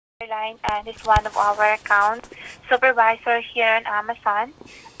line, and he's one of our account supervisor here on Amazon,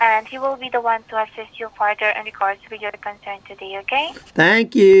 and he will be the one to assist you further in regards with your concern today, okay?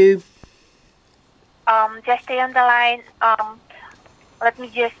 Thank you. Just stay on the line. Let me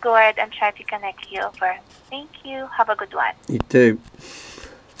just go ahead and try to connect you over. Thank you. Have a good one. You too.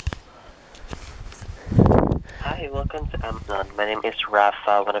 Hi, welcome to Amazon. My name is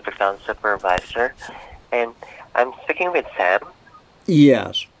Rafa, one of the account supervisor, and I'm speaking with Sam.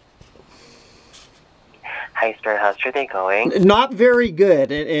 Yes. Hi, sir. How's your day going? Not very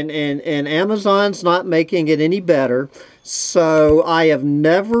good, and Amazon's not making it any better. So I have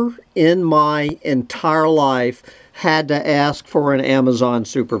never in my entire life had to ask for an Amazon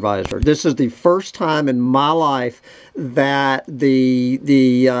supervisor. This is the first time in my life that the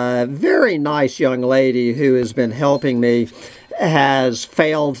very nice young lady who has been helping me has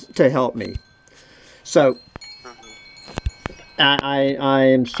failed to help me. So I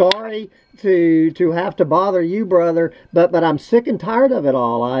am sorry to have to bother you, brother, but I'm sick and tired of it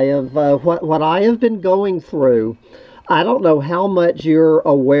all. I have what I have been going through. I don't know how much you're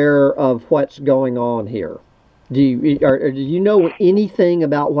aware of what's going on here. Do you know anything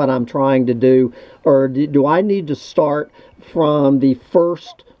about what I'm trying to do, or do I need to start from the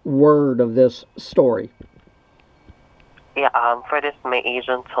first word of this story? Yeah, for this, my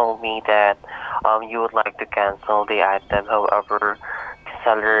agent told me that you would like to cancel the item. However, the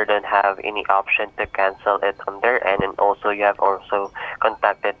seller don't have any option to cancel it on their end, and also you have also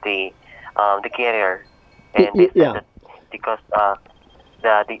contacted the carrier, and they said that because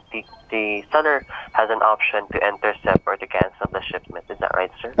the seller has an option to intercept or to cancel the shipment. Is that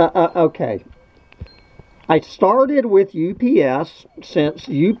right, sir? Okay. I started with UPS since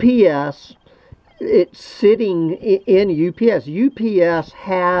UPS, it's sitting in UPS. UPS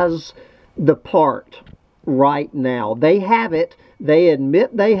has the part right now. They have it. They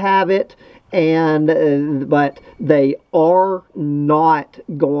admit they have it, and but they are not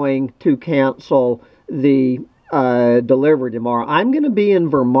going to cancel the delivery tomorrow. I'm going to be in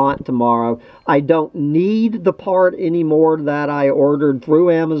Vermont tomorrow. I don't need the part anymore that I ordered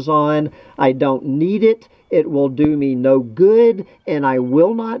through Amazon. I don't need it. It will do me no good, and I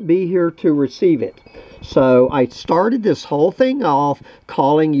will not be here to receive it. So I started this whole thing off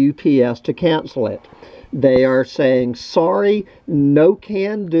calling UPS to cancel it. They are saying, sorry, no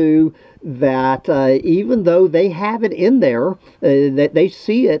can do. That even though they have it in there, that they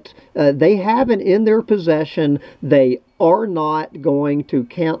see it, they have it in their possession, they are not going to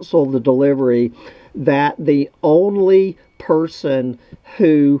cancel the delivery. That the only person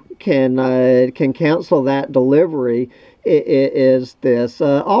who can cancel that delivery is this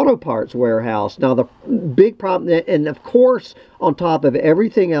auto parts warehouse. Now the big problem, and of course on top of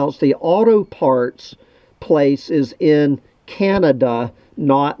everything else, the auto parts place is in Canada,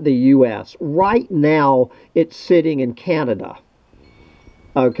 not the U.S. Right now, it's sitting in Canada.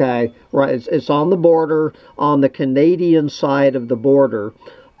 Okay, right. It's on the border, on the Canadian side of the border.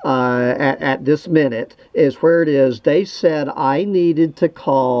 At this minute is where it is. They said I needed to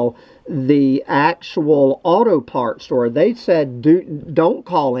call the actual auto parts store. They said don't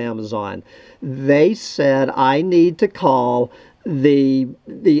call Amazon. They said I need to call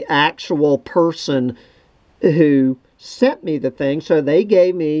the actual person who sent me the thing. So they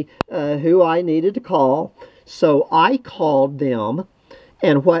gave me who I needed to call. So I called them,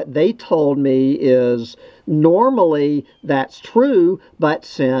 and what they told me is normally that's true, but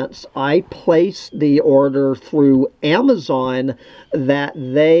since I placed the order through Amazon, that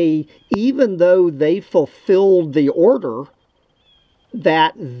they, even though they fulfilled the order,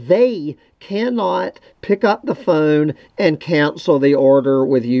 that they cannot pick up the phone and cancel the order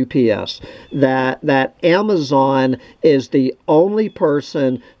with UPS. That Amazon is the only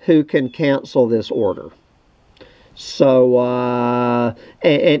person who can cancel this order. So,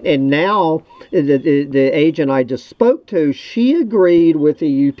 and now the agent I just spoke to, she agreed with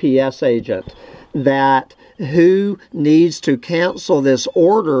the UPS agent that who needs to cancel this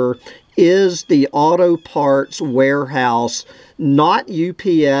order is the auto parts warehouse, not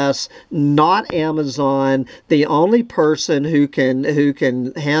UPS, not Amazon. The only person who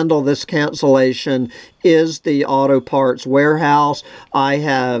can handle this cancellation is the auto parts warehouse. I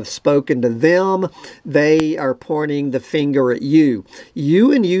have spoken to them. They are pointing the finger at you.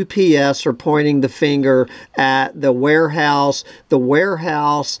 You and UPS are pointing the finger at the warehouse. The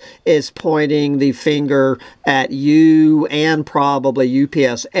warehouse is pointing the finger at you and probably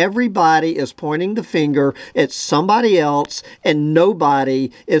UPS. Everybody is pointing the finger at somebody else, and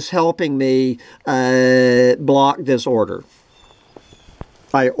nobody is helping me block this order.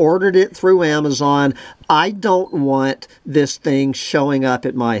 I ordered it through Amazon. I don't want this thing showing up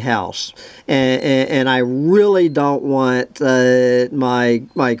at my house, and I really don't want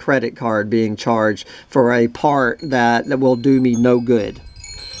my credit card being charged for a part that will do me no good.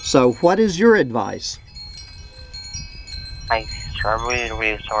 So, what is your advice? I see, sir. I'm really,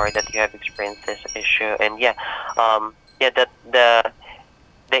 really sorry that you have experienced this issue. And yeah, that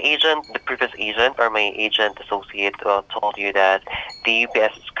the agent, the previous agent or my agent associate told you that the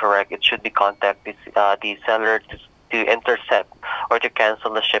UPS is correct. It should be contact the seller to intercept or to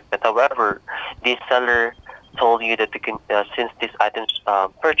cancel the shipment. However, the seller told you that you can, since this item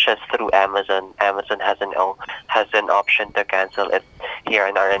purchased through Amazon, Amazon has an option to cancel it here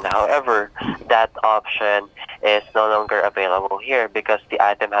in our end. However, that option is no longer available here because the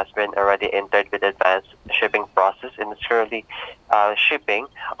item has been already entered with advanced shipping process and it's currently shipping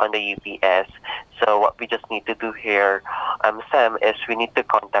on the UPS. So what we just need to do here, Sam, is we need to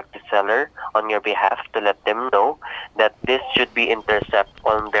contact the seller on your behalf to let them know that this should be intercept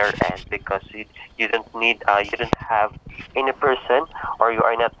on their end because you don't have any person or you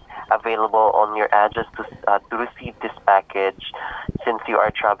are not available on your address to receive this package since you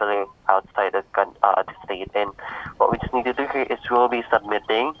are traveling outside of the state. And what we just need to do here is we will be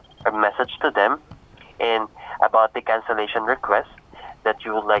submitting a message to them and about the cancellation request that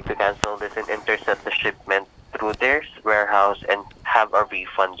you would like to cancel this and intercept the shipment through their warehouse and have a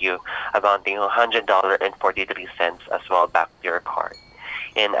refund you amounting $100.43 as well back to your card.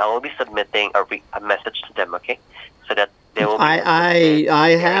 And I will be submitting a message to them, okay? So that they will be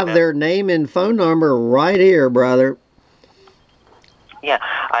I have their name and phone number right here, brother. Yeah,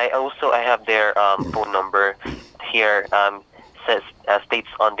 I have their phone number here. States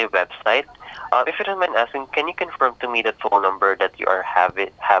on the website. If you don't mind asking, can you confirm to me the phone number that you have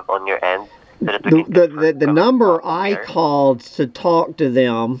on your end? So that we can the number I called to talk to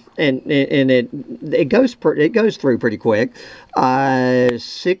them, and it goes through pretty quick.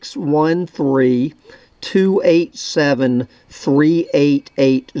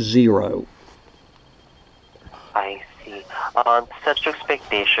 613-287-3880. I see. On such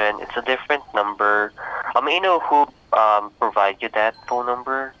expectation, it's a different number. May I know who provide you that phone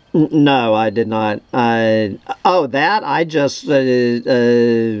number? No, I did not. That I just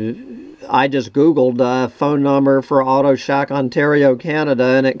Googled phone number for Auto Shack Ontario, Canada,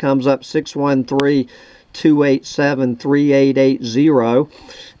 and it comes up 613-287-3880.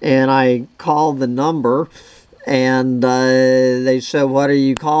 And I called the number, and they said, "What are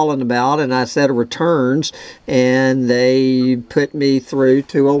you calling about?" And I said, "Returns." And they put me through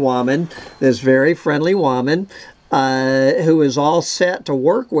to a woman, this very friendly woman, who was all set to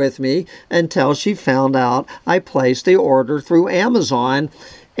work with me until she found out I placed the order through Amazon.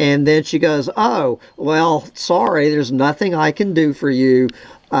 And then she goes, "Oh, well, sorry, there's nothing I can do for you.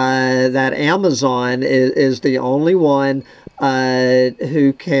 That Amazon is the only one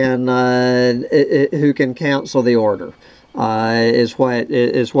who can cancel the order," is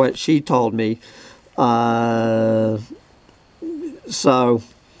what she told me. So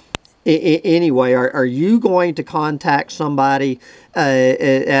anyway, are you going to contact somebody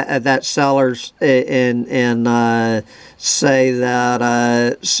at that seller's and say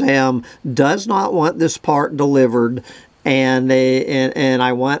that Sam does not want this part delivered, and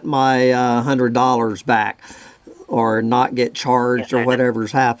I want my $100 back, or not get charged, or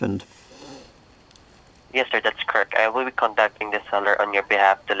whatever's happened? Yes, sir, that's correct. I will be contacting the seller on your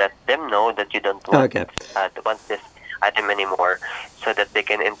behalf to let them know that you don't want this item anymore, so that they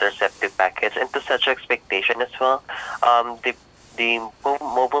can intercept the package. And to such expectation as well, the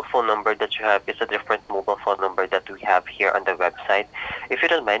mobile phone number that you have is a different mobile phone number that we have here on the website. If you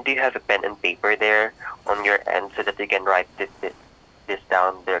don't mind, do you have a pen and paper there on your end so that you can write this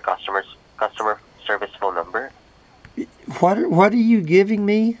down, their customer service phone number? What are you giving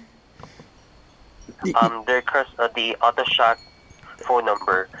me? The Auto Shack phone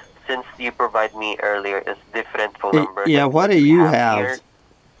number, since you provide me earlier, is different phone number. Yeah, what do you have? Here.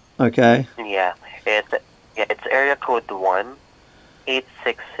 Okay. Yeah, it's area code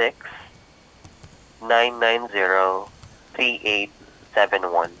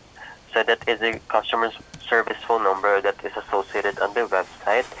 1-866-990-3871. So that is a customer service phone number that is associated on the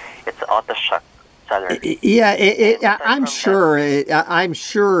website. It's Auto Shack. Yeah, I'm sure. I'm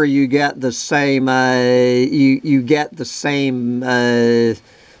sure you get the same. You get the same.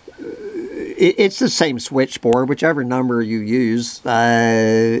 It's the same switchboard. Whichever number you use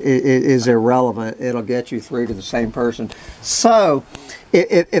is irrelevant. It'll get you through to the same person. So,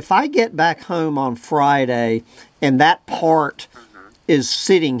 if I get back home on Friday and that part is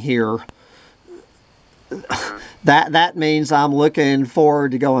sitting here, that means I'm looking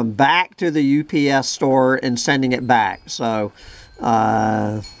forward to going back to the UPS store and sending it back. So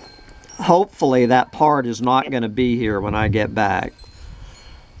hopefully that part is not going to be here when I get back.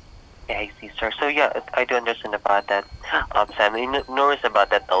 Yeah, I see, sir. So yeah, I do understand about that, Sam. No worries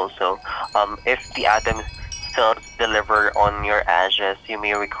about that also. If the item still deliver on your address, you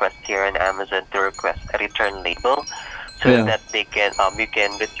may request here on Amazon to request a return label, so that they can you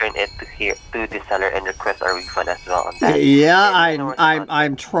can return it to the seller and request a refund as well on that. Yeah,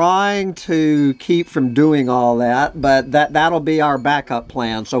 I'm trying to keep from doing all that, but that'll be our backup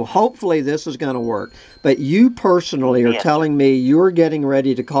plan. So hopefully this is going to work. But you personally are telling me you're getting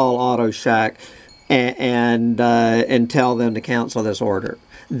ready to call Auto Shack and tell them to cancel this order.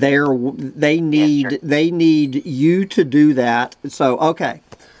 They need you to do that. So okay.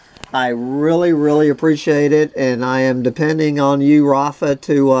 I really, really appreciate it, and I am depending on you, Rafa,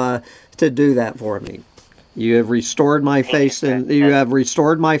 to do that for me. You have restored my faith in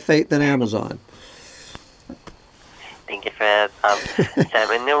Amazon. Thank you for that,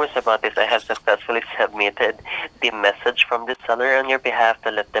 Sam. And no worries about this. I have successfully submitted the message from the seller on your behalf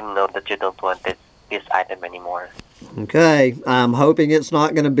to let them know that you don't want this item anymore. Okay, I'm hoping it's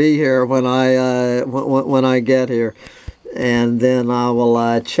not going to be here when I get here. And then I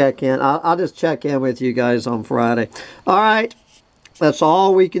will check in. I'll just check in with you guys on Friday. All right. That's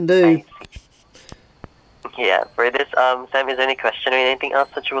all we can do. Yeah. For this, Sam, is there any question or anything else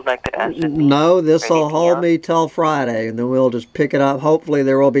that you would like to ask me? No, this will hold me till Friday, and then we'll just pick it up. Hopefully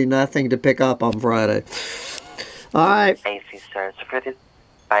there will be nothing to pick up on Friday. All right. I see, sir. So for this,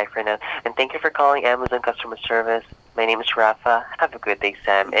 bye for now. And thank you for calling Amazon customer service. My name is Rafa. Have a good day,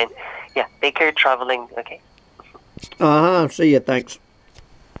 Sam. And yeah, take care traveling. Okay. See you. Thanks.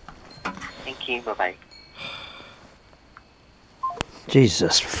 Thank you. Bye-bye.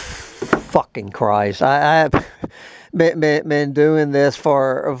 Jesus fucking Christ. I've been doing this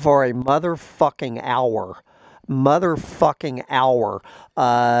for a motherfucking hour.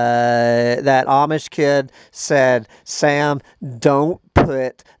 That Amish kid said, Sam, don't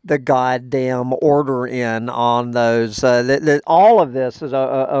put the goddamn order in on those. All of this is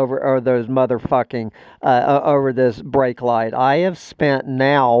over those motherfucking over this brake light. I have spent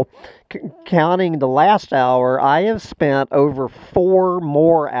now, counting the last hour, I have spent over 4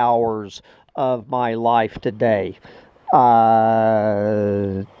 more hours of my life today.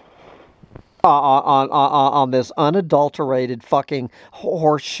 On this unadulterated fucking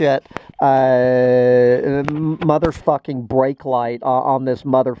horseshit motherfucking brake light on this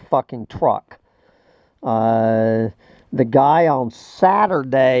motherfucking truck. The guy on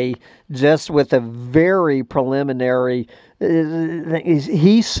Saturday, just with a very preliminary,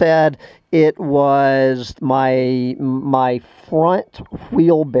 he said it was my front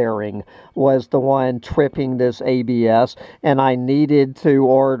wheel bearing was the one tripping this ABS, and I needed to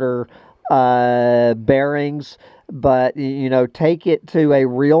order bearings, but take it to a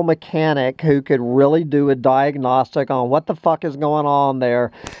real mechanic who could really do a diagnostic on what the fuck is going on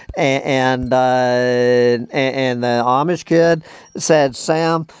there. And the Amish kid said,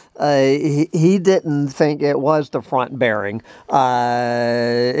 Sam, he didn't think it was the front bearing.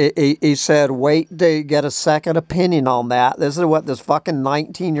 He said, wait to get a second opinion on that. This is what this fucking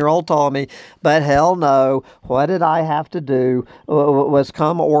 19-year-old told me. But hell no. What did I have to do was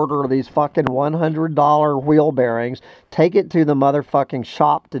come order these fucking $100 wheel bearings, take it to the motherfucking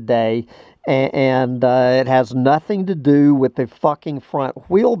shop today, and it has nothing to do with the fucking front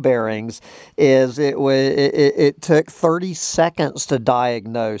wheel bearings. It took 30 seconds to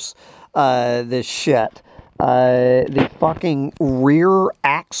diagnose this shit. The fucking rear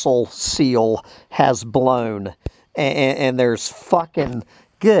axle seal has blown, and there's fucking,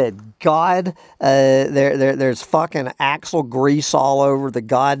 good God, there's fucking axle grease all over the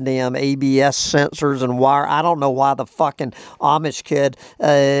goddamn ABS sensors and wire. I don't know why the fucking Amish kid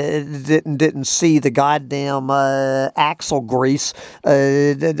didn't see the goddamn axle grease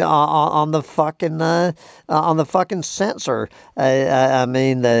on the fucking sensor. I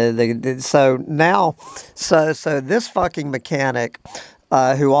mean, so this fucking mechanic,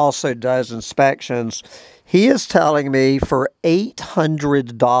 who also does inspections, he is telling me for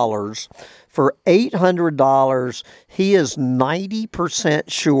 $800, he is 90%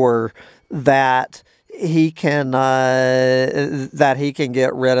 sure that he can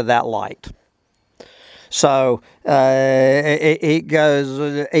get rid of that light. So it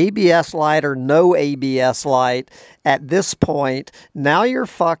goes ABS light or no ABS light. At this point, now your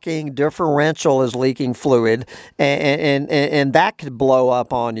fucking differential is leaking fluid, and that could blow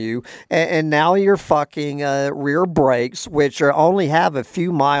up on you. And now your fucking rear brakes, which only have a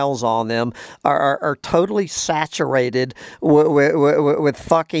few miles on them, are totally saturated with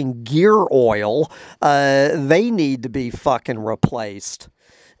fucking gear oil. They need to be fucking replaced.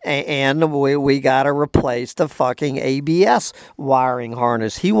 And we got to replace the fucking ABS wiring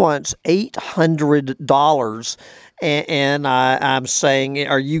harness. He wants $800. And I'm saying,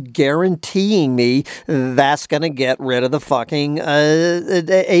 are you guaranteeing me that's going to get rid of the fucking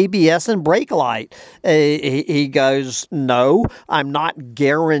ABS and brake light? He goes, no, I'm not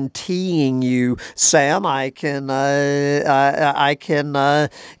guaranteeing you, Sam. I can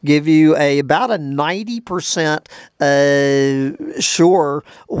give you about a 90% sure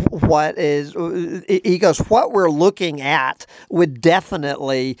what is. He goes, what we're looking at would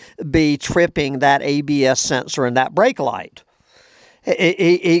definitely be tripping that ABS sensor and that brake light.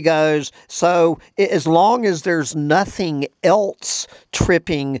 He goes, so as long as there's nothing else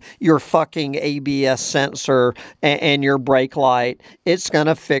tripping your fucking ABS sensor and your brake light, it's going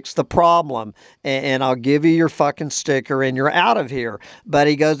to fix the problem. And I'll give you your fucking sticker and you're out of here. But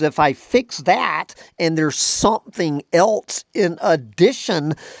he goes, if I fix that and there's something else in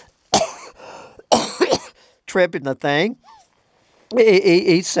addition tripping the thing,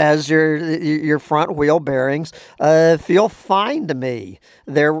 he says your front wheel bearings feel fine to me.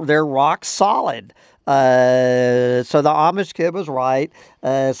 They're rock solid. So the Amish kid was right.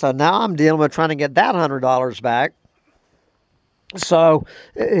 So now I'm dealing with trying to get that $100 back. So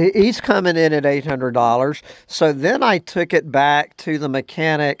he's coming in at $800. So then I took it back to the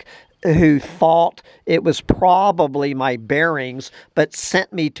mechanic who thought it was probably my bearings, but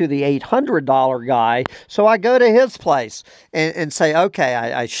sent me to the $800 guy. So I go to his place and say, okay,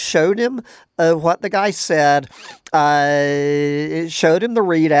 I showed him what the guy said, showed him the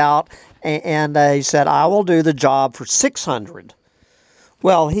readout, and he said, I will do the job for $600.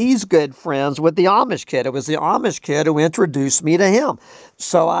 Well, he's good friends with the Amish kid. It was the Amish kid who introduced me to him.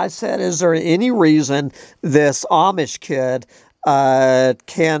 So I said, is there any reason this Amish kid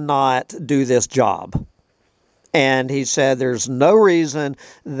cannot do this job? And he said there's no reason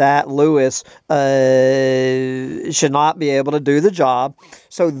that Lewis should not be able to do the job.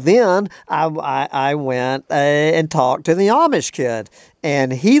 So then I went and talked to the Amish kid.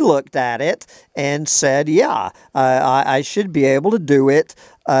 And he looked at it and said, yeah, I should be able to do it.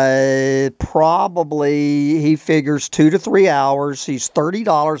 Probably, he figures 2 to 3 hours. He's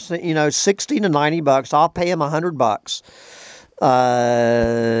 $30, 60 to $90. I'll pay him $100.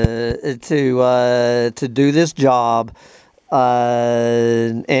 To do this job,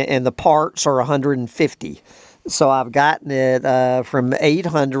 and the parts are $150. So I've gotten it from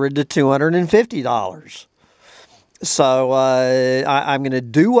 $800 to $250. So I'm going to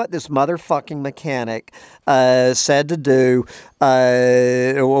do what this motherfucking mechanic said to do. We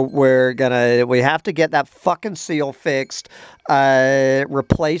have to get that fucking seal fixed.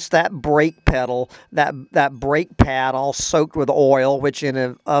 Replace that brake pedal, that brake pad all soaked with oil, which in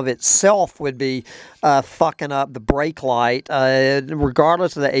and of itself would be fucking up the brake light.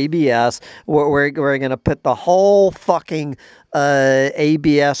 Regardless of the ABS, we're going to put the whole fucking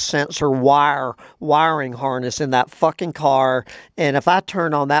ABS sensor wiring harness in that fucking car, and if I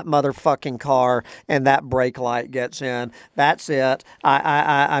turn on that motherfucking car and that brake light gets in, that's it.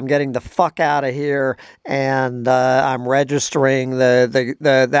 I'm getting the fuck out of here, and I'm registering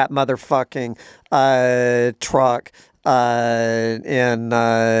that motherfucking truck in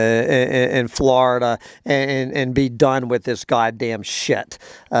Florida and be done with this goddamn shit.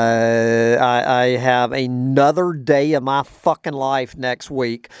 I have another day of my fucking life next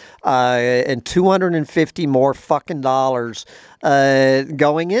week, and $250 more fucking dollars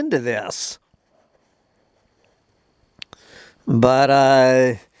going into this. But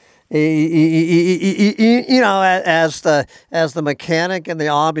you know, as the mechanic and the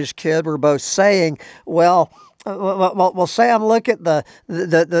Amish kid were both saying, well, Sam, look at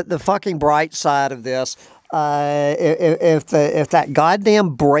the fucking bright side of this. If that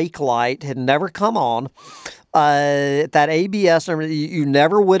goddamn brake light had never come on, that ABS, you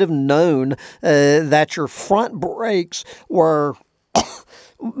never would have known that your front brakes were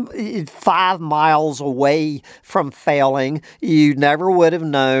 5 miles away from failing. You never would have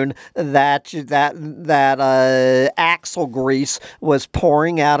known that axle grease was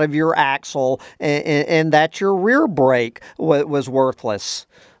pouring out of your axle, and that your rear brake was worthless.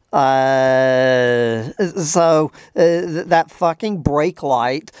 That fucking brake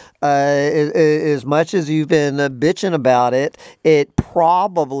light, as much as you've been bitching about it, it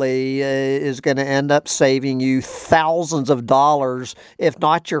probably is going to end up saving you thousands of dollars, if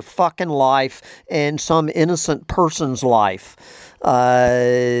not your fucking life and some innocent person's life. When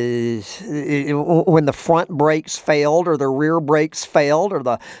the front brakes failed or the rear brakes failed or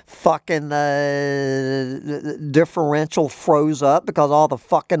the fucking differential froze up because all the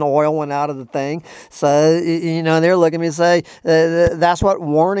fucking oil went out of the thing. So, they're looking at me and say, that's what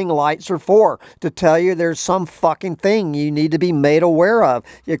warning lights are for, to tell you there's some fucking thing you need to be made aware of,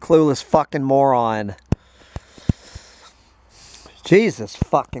 you clueless fucking moron. Jesus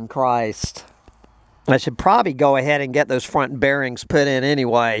fucking Christ. I should probably go ahead and get those front bearings put in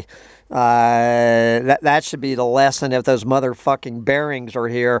anyway. That should be the lesson. If those motherfucking bearings are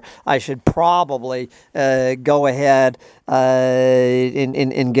here, I should probably go ahead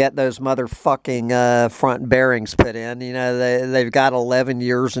and get those motherfucking front bearings put in. They've got 11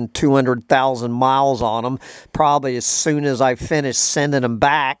 years and 200,000 miles on them. Probably as soon as I finish sending them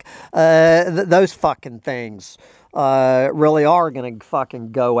back, those fucking things really are going to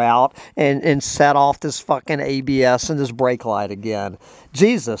fucking go out and set off this fucking ABS and this brake light again.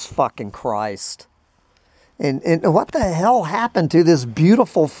 Jesus fucking Christ. And what the hell happened to this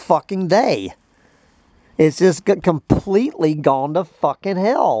beautiful fucking day? It's just completely gone to fucking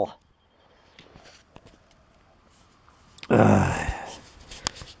hell.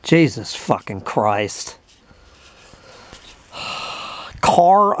 Jesus fucking Christ.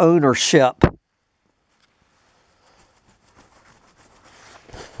 Car ownership.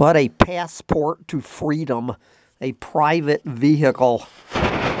 What a passport to freedom. A private vehicle.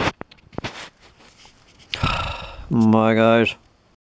 My gosh.